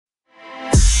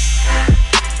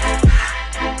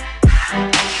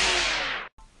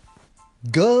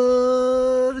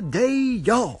Good day,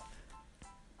 y'all,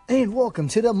 and welcome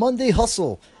to the Monday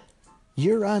Hustle.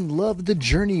 You're on Love the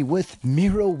Journey with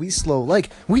Miro We Slow. Like,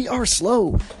 we are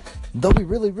slow, though we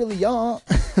really are.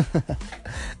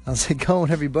 How's it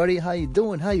going, everybody? How you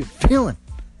doing? How you feeling?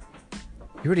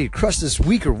 You ready to crush this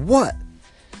week or what?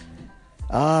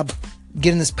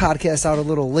 Getting this podcast out a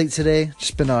little late today.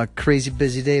 Just been a crazy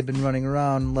busy day. Been running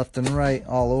around left and right,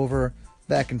 all over,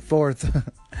 back and forth.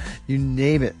 You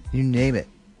name it.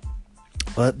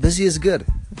 But busy is good.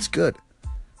 It's good.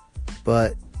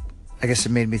 But I guess it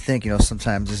made me think,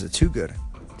 sometimes is it too good?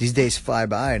 These days fly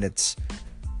by and it's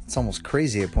almost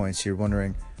crazy at points. You're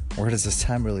wondering, where does this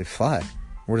time really fly?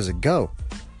 Where does it go?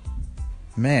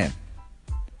 Man.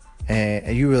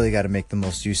 And you really got to make the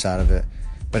most use out of it.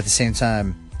 But at the same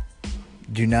time,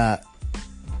 do not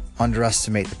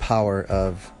underestimate the power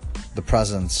of the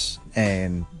presence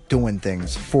and doing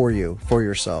things for you, for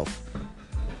yourself.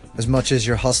 As much as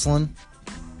you're hustling,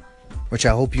 which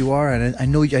I hope you are, and I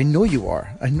know you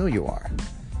are.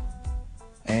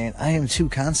 And I am too,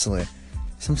 constantly.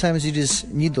 Sometimes you just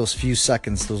need those few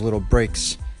seconds, those little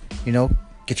breaks.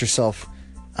 Get yourself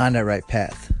on that right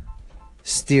path.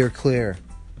 Steer clear.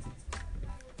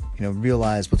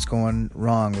 Realize what's going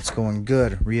wrong, what's going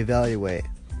good. Reevaluate.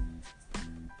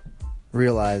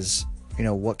 Realize,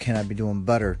 what can I be doing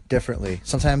better, differently?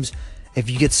 Sometimes if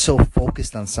you get so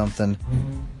focused on something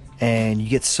and you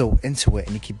get so into it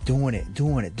and you keep doing it,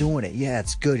 yeah,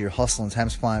 it's good. You're hustling,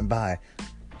 time's flying by.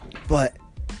 But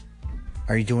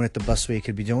are you doing it the best way you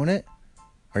could be doing it?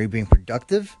 Are you being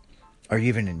productive? Are you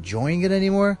even enjoying it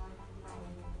anymore?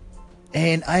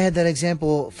 And I had that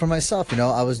example for myself.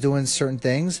 I was doing certain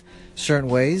things, certain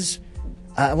ways,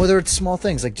 whether it's small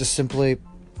things like just simply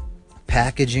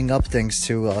packaging up things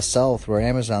to sell through our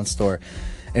Amazon store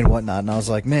and whatnot. And I was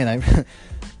like, man,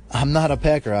 I'm not a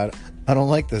packer. I don't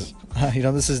like this.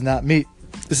 This is not me.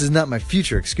 This is not my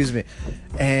future. Excuse me.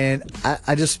 And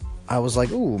I was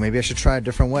like, ooh, maybe I should try a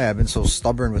different way. I've been so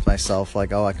stubborn with myself.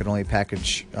 Like, I could only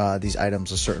package these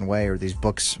items a certain way, or these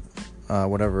books,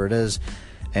 whatever it is.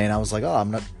 And I was like,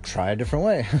 I'm going to try a different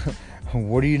way.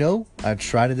 What do you know? I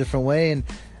tried a different way, and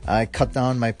I cut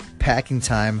down my packing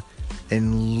time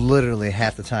in literally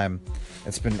half the time.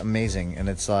 It's been amazing. And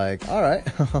it's like, all right,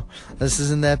 this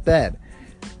isn't that bad.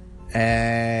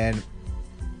 And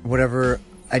whatever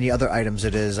any other items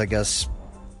it is, I guess,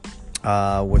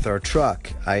 with our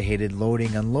truck, I hated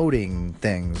loading, unloading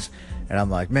things. And I'm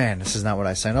like, man, this is not what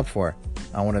I signed up for.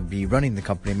 I want to be running the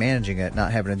company, managing it,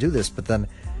 not having to do this. But then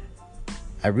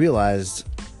I realized,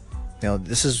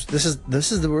 this is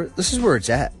where it's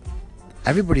at.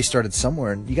 Everybody started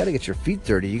somewhere, and you got to get your feet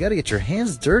dirty. You got to get your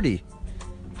hands dirty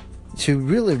to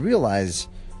really realize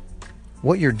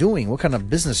what you're doing, what kind of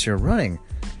business you're running,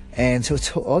 and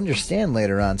to understand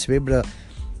later on, to be able to,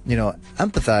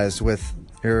 empathize with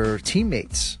your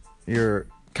teammates, your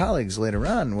colleagues later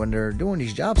on when they're doing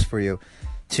these jobs for you,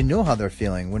 to know how they're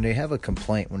feeling when they have a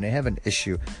complaint, when they have an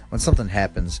issue, when something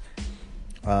happens.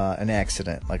 An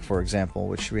accident, like for example,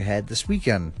 which we had this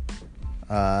weekend.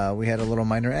 We had a little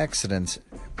minor accident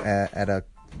at a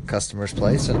customer's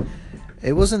place, and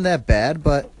it wasn't that bad,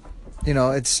 but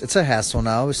it's a hassle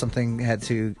now. Something needs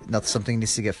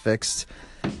to get fixed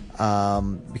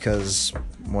because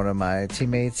one of my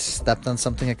teammates stepped on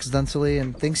something accidentally,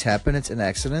 and things happen. It's an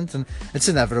accident, and it's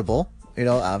inevitable.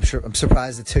 I'm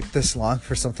surprised it took this long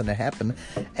for something to happen,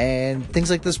 and things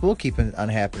like this will keep on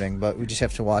happening, but we just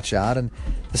have to watch out. And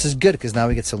this is good because now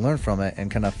we get to learn from it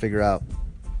and kind of figure out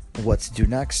what to do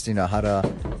next, how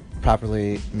to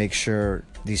properly make sure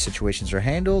these situations are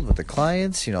handled with the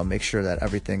clients, make sure that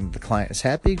the client is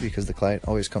happy, because the client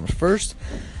always comes first.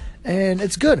 And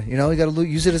it's good, you got to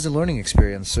use it as a learning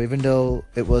experience. So even though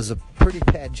it was a pretty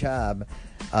bad job,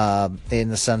 in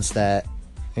the sense that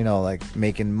like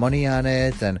making money on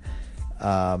it, and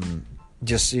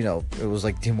just it was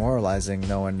like demoralizing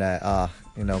knowing that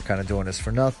kind of doing this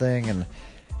for nothing, and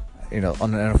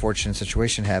an unfortunate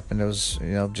situation happened. It was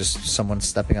just someone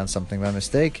stepping on something by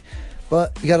mistake.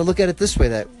 But you got to look at it this way,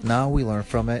 that now we learn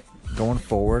from it going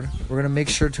forward. We're going to make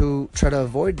sure to try to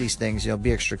avoid these things,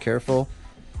 be extra careful.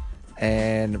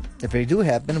 And if they do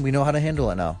happen, we know how to handle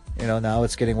it now. Now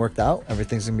it's getting worked out.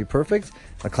 Everything's going to be perfect.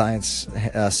 The client's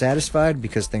satisfied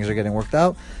because things are getting worked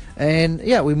out. And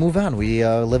yeah, we move on. We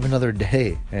live another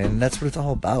day. And that's what it's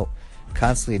all about.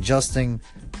 Constantly adjusting,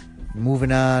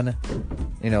 moving on,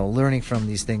 learning from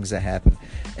these things that happen.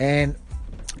 And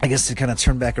I guess to kind of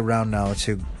turn back around now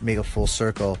to make a full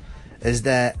circle is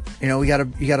that, you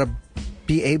gotta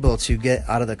be able to get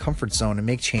out of the comfort zone and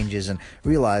make changes and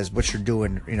realize what you're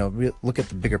doing, look at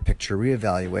the bigger picture,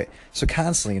 reevaluate. So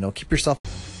constantly, keep yourself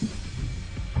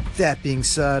that being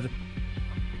said,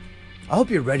 I hope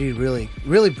you're ready to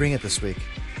really bring it this week.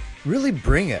 Really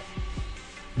bring it.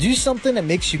 Do something that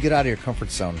makes you get out of your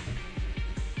comfort zone.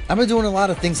 I've been doing a lot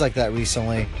of things like that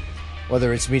recently,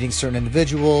 whether it's meeting certain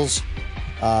individuals,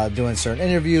 doing certain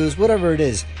interviews, whatever it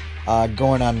is,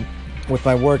 going on with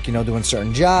my work, doing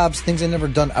certain jobs, things I've never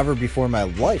done ever before in my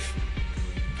life.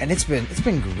 And it's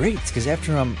been great, because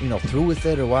after I'm, through with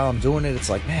it, or while I'm doing it, it's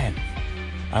like, man,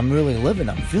 I'm really living,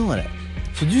 I'm feeling it.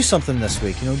 So do something this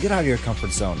week, get out of your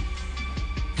comfort zone.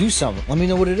 Do something. Let me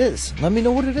know what it is.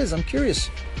 I'm curious.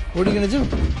 What are you going to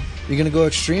do? You're going to go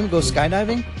extreme, go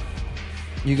skydiving?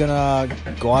 You're going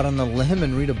to go out on the limb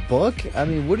and read a book? I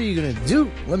mean, what are you going to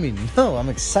do? Let me know. I'm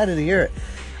excited to hear it.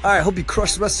 All right, hope you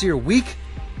crush the rest of your week.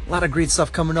 A lot of great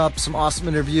stuff coming up, some awesome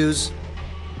interviews.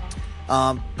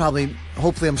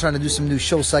 Hopefully I'm trying to do some new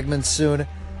show segments soon.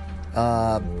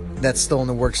 That's still in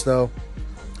the works though.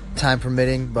 Time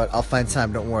permitting, but I'll find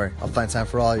time, don't worry. I'll find time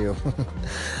for all of you.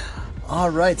 All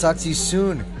right, talk to you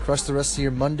soon. Crush the rest of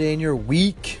your Monday and your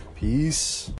week.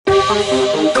 Peace.